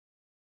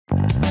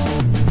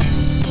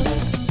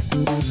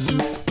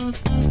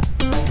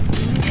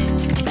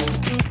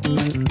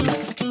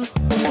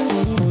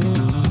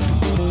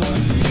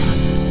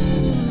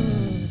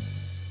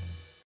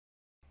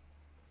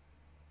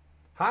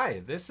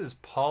Hi, this is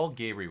Paul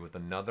Gabry with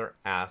another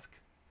Ask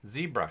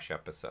ZBrush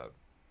episode.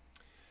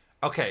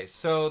 Okay,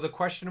 so the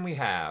question we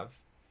have,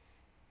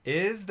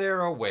 is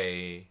there a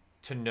way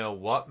to know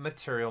what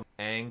material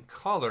and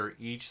color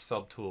each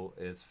subtool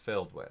is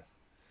filled with?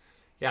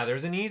 Yeah,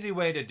 there's an easy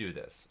way to do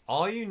this.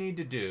 All you need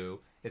to do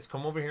is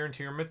come over here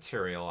into your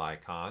material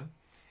icon.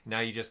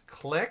 Now you just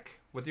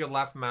click with your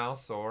left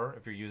mouse, or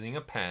if you're using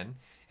a pen,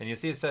 and you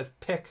see it says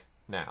pick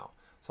now.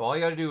 So all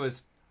you gotta do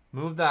is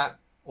move that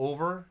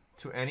over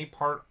to any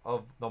part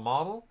of the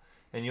model,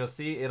 and you'll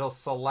see it'll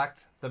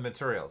select the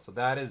material. So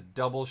that is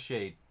double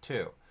shade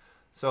 2.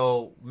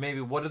 So maybe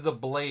what do the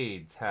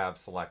blades have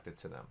selected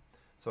to them?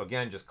 So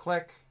again, just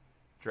click,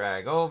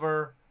 drag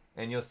over,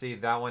 and you'll see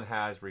that one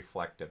has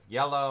reflective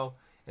yellow.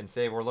 And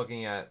say we're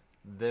looking at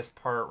this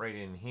part right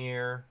in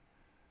here,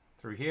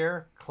 through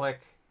here,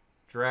 click,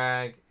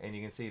 drag, and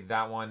you can see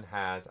that one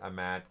has a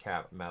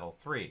madcap metal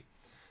 3.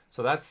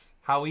 So that's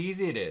how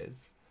easy it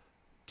is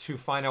to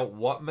find out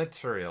what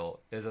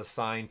material is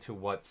assigned to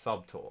what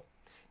subtool.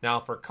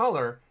 Now for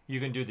color, you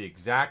can do the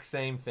exact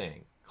same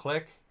thing.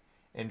 Click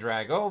and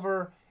drag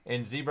over,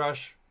 and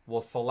ZBrush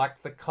will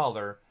select the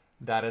color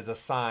that is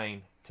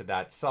assigned to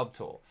that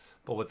subtool.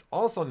 But what's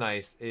also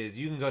nice is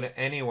you can go to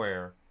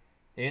anywhere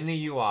in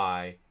the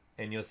UI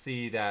and you'll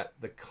see that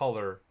the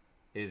color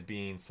is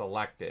being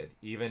selected.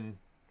 Even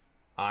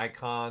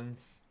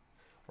icons,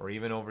 or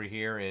even over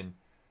here in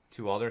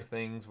 2 other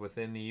things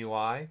within the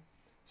UI.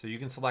 So you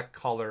can select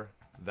color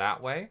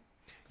that way.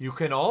 You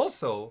can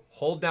also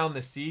hold down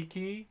the C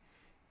key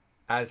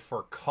as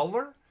for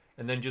color,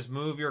 and then just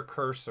move your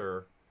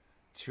cursor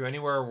to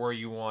anywhere where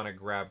you want to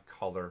grab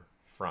color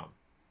from.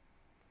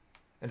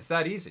 And it's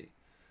that easy.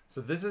 So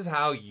this is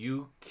how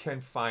you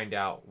can find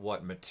out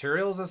what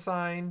materials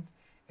assigned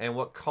and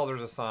what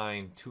colors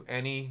assigned to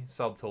any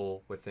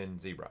subtool within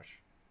ZBrush.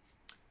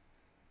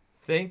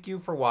 Thank you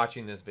for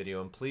watching this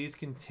video, and please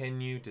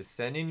continue to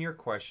send in your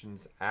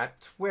questions at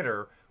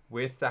Twitter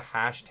with the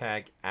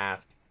hashtag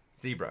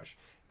AskZBrush.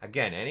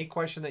 Again, any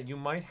question that you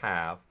might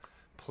have,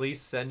 please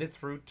send it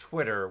through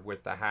Twitter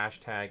with the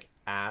hashtag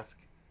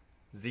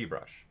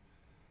AskZBrush.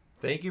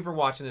 Thank you for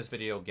watching this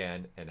video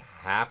again, and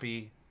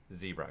happy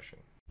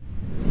ZBrushing.